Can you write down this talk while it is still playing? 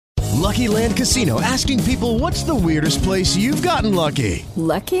Lucky Land Casino, asking people, what's the weirdest place you've gotten lucky?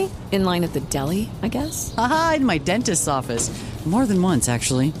 Lucky? In line at the deli, I guess? Aha, in my dentist's office. More than once,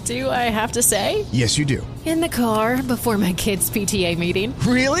 actually. Do I have to say? Yes, you do. In the car before my kids' PTA meeting.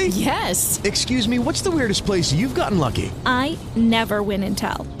 Really? Yes. Excuse me, what's the weirdest place you've gotten lucky? I never win and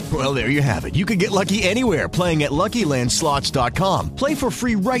tell. Well, there you have it. You can get lucky anywhere, playing at LuckyLandSlots.com. Play for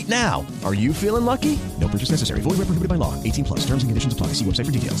free right now. Are you feeling lucky? No purchase necessary. Void where prohibited by law. 18 plus. Terms and conditions apply. See website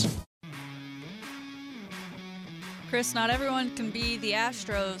for details. Chris, not everyone can be the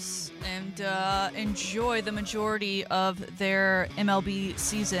Astros and enjoy the majority of their MLB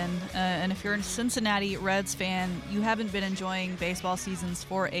season. And if you're a Cincinnati Reds fan, you haven't been enjoying baseball seasons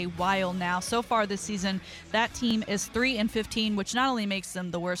for a while now. So far this season, that team is 3-15, which not only makes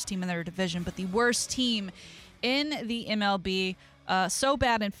them the worst team in their division, but the worst team in the MLB. So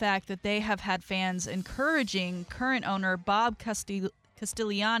bad, in fact, that they have had fans encouraging current owner Bob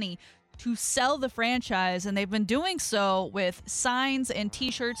Castiglione to sell the franchise, and they've been doing so with signs and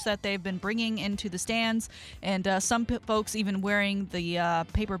T-shirts that they've been bringing into the stands, and some folks even wearing the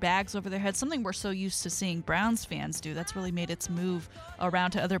paper bags over their heads, something we're so used to seeing Browns fans do. That's really made its move around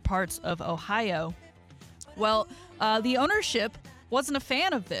to other parts of Ohio. Well, the ownership wasn't a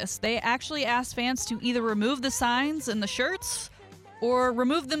fan of this. They actually asked fans to either remove the signs and the shirts or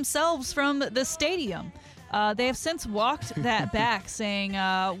remove themselves from the stadium. They have since walked that back, saying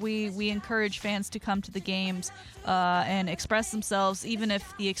we encourage fans to come to the games and express themselves, even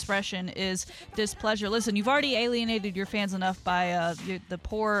if the expression is displeasure. Listen, you've already alienated your fans enough by the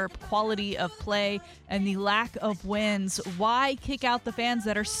poor quality of play and the lack of wins. Why kick out the fans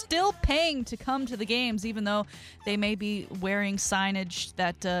that are still paying to come to the games, even though they may be wearing signage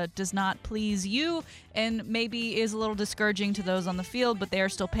that does not please you and maybe is a little discouraging to those on the field, but they are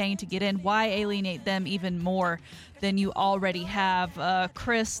still paying to get in? Why alienate them even more than you already have?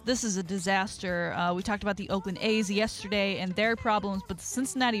 Chris, this is a disaster. We talked about the Oakland A's yesterday and their problems, but the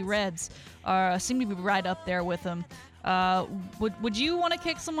Cincinnati Reds seem to be right up there with them. Would you want to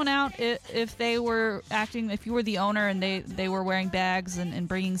kick someone out if they were acting, if you were the owner and they were wearing bags and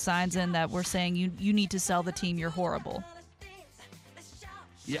bringing signs in that were saying you need to sell the team, you're horrible?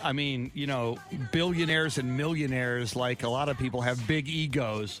 Yeah, I mean, billionaires and millionaires, like a lot of people, have big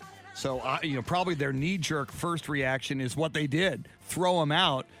egos. So, probably their knee-jerk first reaction is what they did, throw them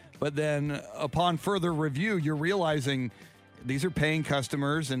out. But then upon further review, you're realizing these are paying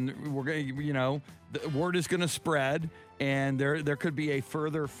customers, and we're going, the word is going to spread, and there could be a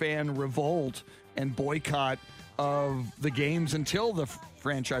further fan revolt and boycott of the games until the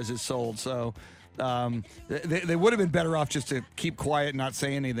franchise is sold. So they would have been better off just to keep quiet and not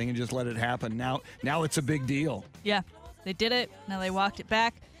say anything and just let it happen. Now it's a big deal. Yeah, they did it. Now they walked it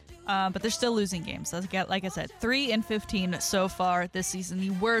back. But they're still losing games. Like I said, 3-15 so far this season, the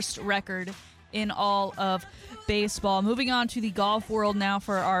worst record in all of baseball. Moving on to the golf world now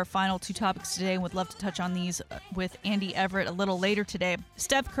for our final two topics today, and would love to touch on these with Andy Everett a little later today.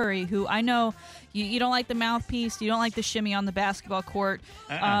 Steph Curry, who I know you don't like the mouthpiece, you don't like the shimmy on the basketball court,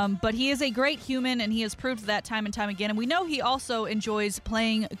 but he is a great human, and he has proved that time and time again. And we know he also enjoys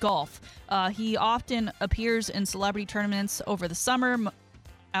playing golf. He often appears in celebrity tournaments over the summer,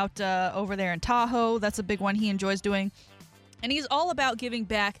 out over there in Tahoe. That's a big one he enjoys doing. And he's all about giving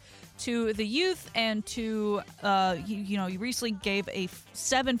back to the youth and to, he recently gave a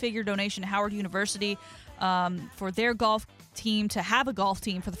 7-figure donation to Howard University for their golf team to have a golf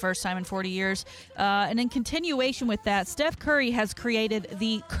team for the first time in 40 years. And in continuation with that, Steph Curry has created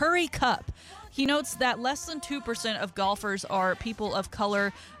the Curry Cup. He notes that less than 2% of golfers are people of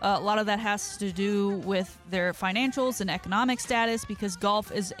color. A lot of that has to do with their financials and economic status, because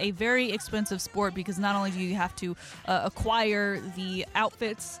golf is a very expensive sport, because not only do you have to acquire the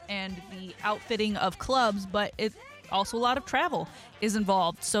outfits and the outfitting of clubs, but it also a lot of travel is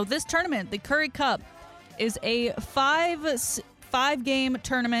involved. So this tournament, the Curry Cup, is a five-game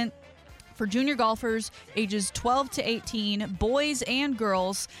tournament for junior golfers ages 12 to 18, boys and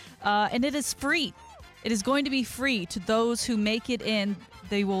girls, and it is free. It is going to be free to those who make it in.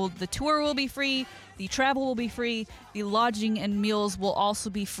 The tour will be free, the travel will be free, the lodging and meals will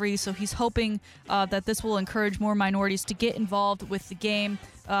also be free. So he's hoping that this will encourage more minorities to get involved with the game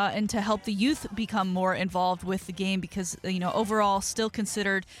and to help the youth become more involved with the game, because overall still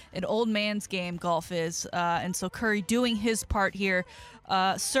considered an old man's game, golf is, and so Curry doing his part here.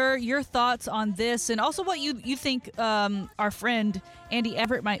 Sir, your thoughts on this, and also what you think our friend Andy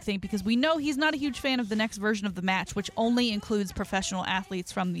Everett might think, because we know he's not a huge fan of the next version of the match, which only includes professional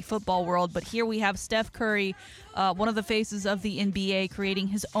athletes from the football world. But here we have Steph Curry, one of the faces of the NBA, creating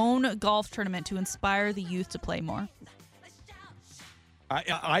his own golf tournament to inspire the youth to play more.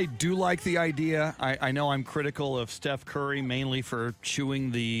 I do like the idea. I know I'm critical of Steph Curry mainly for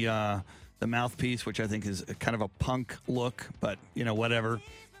chewing the mouthpiece, which I think is kind of a punk look, but, whatever.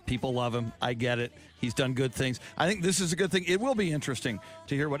 People love him. I get it. He's done good things. I think this is a good thing. It will be interesting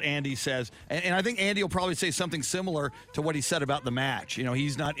to hear what Andy says. And I think Andy will probably say something similar to what he said about the match.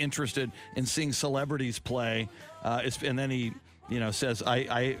 He's not interested in seeing celebrities play. And then he, says,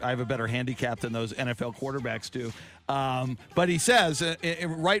 I have a better handicap than those NFL quarterbacks do. But he says,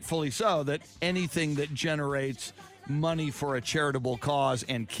 rightfully so, that anything that generates money for a charitable cause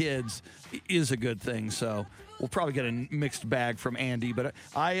and kids is a good thing. So we'll probably get a mixed bag from Andy. But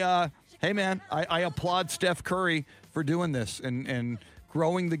hey, man, I applaud Steph Curry for doing this and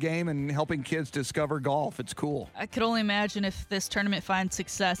growing the game and helping kids discover golf. It's cool. I could only imagine if this tournament finds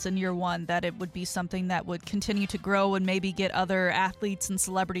success in year one, that it would be something that would continue to grow and maybe get other athletes and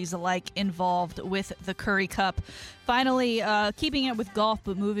celebrities alike involved with the Curry Cup. Finally, keeping it with golf,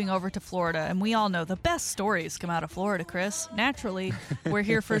 but moving over to Florida. And we all know the best stories come out of Florida, Chris. Naturally, we're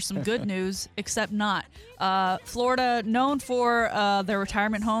here for some good news, except not. Florida, known for their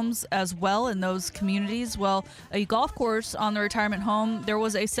retirement homes as well in those communities. Well, a golf course on the retirement home, there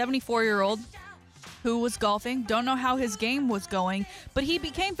was a 74-year-old who was golfing. Don't know how his game was going, but he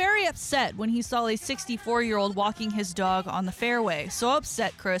became very upset when he saw a 64-year-old walking his dog on the fairway. So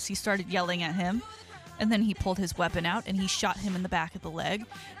upset, Chris, he started yelling at him. And then he pulled his weapon out and he shot him in the back of the leg.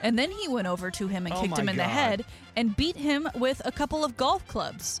 And then he went over to him and kicked him in the head and beat him with a couple of golf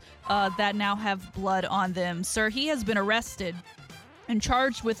clubs that now have blood on them. Sir, he has been arrested and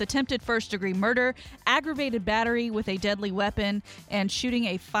charged with attempted first-degree murder, aggravated battery with a deadly weapon, and shooting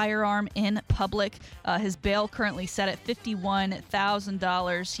a firearm in public. His bail currently set at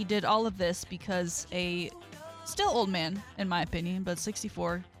 $51,000. He did all of this because a still old man, in my opinion, but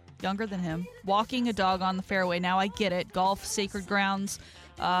 64, younger than him, walking a dog on the fairway. Now, I get it. Golf, sacred grounds.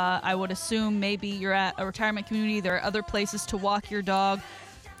 I would assume maybe you're at a retirement community. There are other places to walk your dog.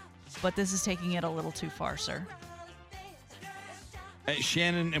 But this is taking it a little too far, sir.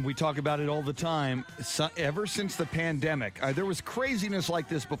 Shannon, and we talk about it all the time, ever since the pandemic, there was craziness like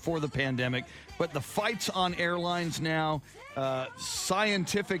this before the pandemic, but the fights on airlines now,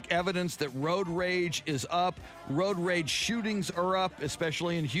 scientific evidence that road rage is up, road rage shootings are up,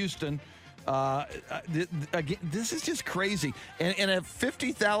 especially in Houston. Again, this is just crazy. And a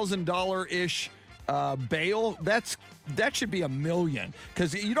 $50,000-ish bail, that should be $1 million.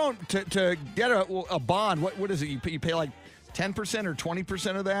 Because you don't, to get a bond, what is it? You pay like 10% or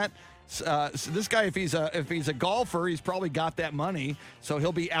 20% of that. So this guy, if he's a golfer, he's probably got that money, so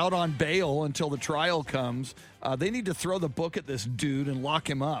he'll be out on bail until the trial comes. They need to throw the book at this dude and lock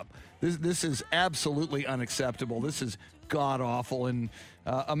him up. This is absolutely unacceptable. This is god awful. And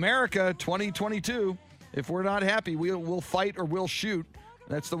America 2022, if we're not happy, we'll fight or we'll shoot.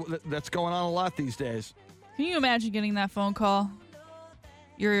 That's going on a lot these days. Can you imagine getting that phone call?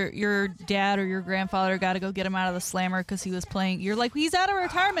 Your dad or your grandfather got to go get him out of the slammer because he was playing. You're like, he's at a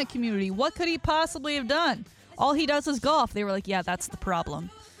retirement community. What could he possibly have done? All he does is golf. They were like, yeah, that's the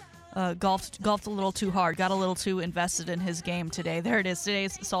problem. Golfed a little too hard. Got a little too invested in his game today. There it is.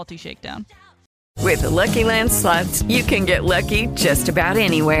 Today's Salty Shakedown. With the Lucky Land Slots, you can get lucky just about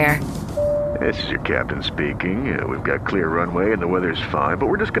anywhere. This is your captain speaking. We've got clear runway and the weather's fine, but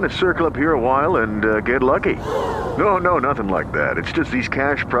we're just going to circle up here a while and get lucky. No, nothing like that. It's just these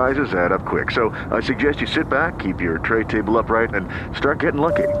cash prizes add up quick. So I suggest you sit back, keep your tray table upright, and start getting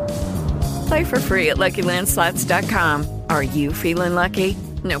lucky. Play for free at LuckyLandSlots.com. Are you feeling lucky?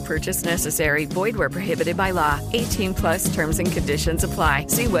 No purchase necessary. Void where prohibited by law. 18+ terms and conditions apply.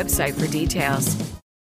 See website for details.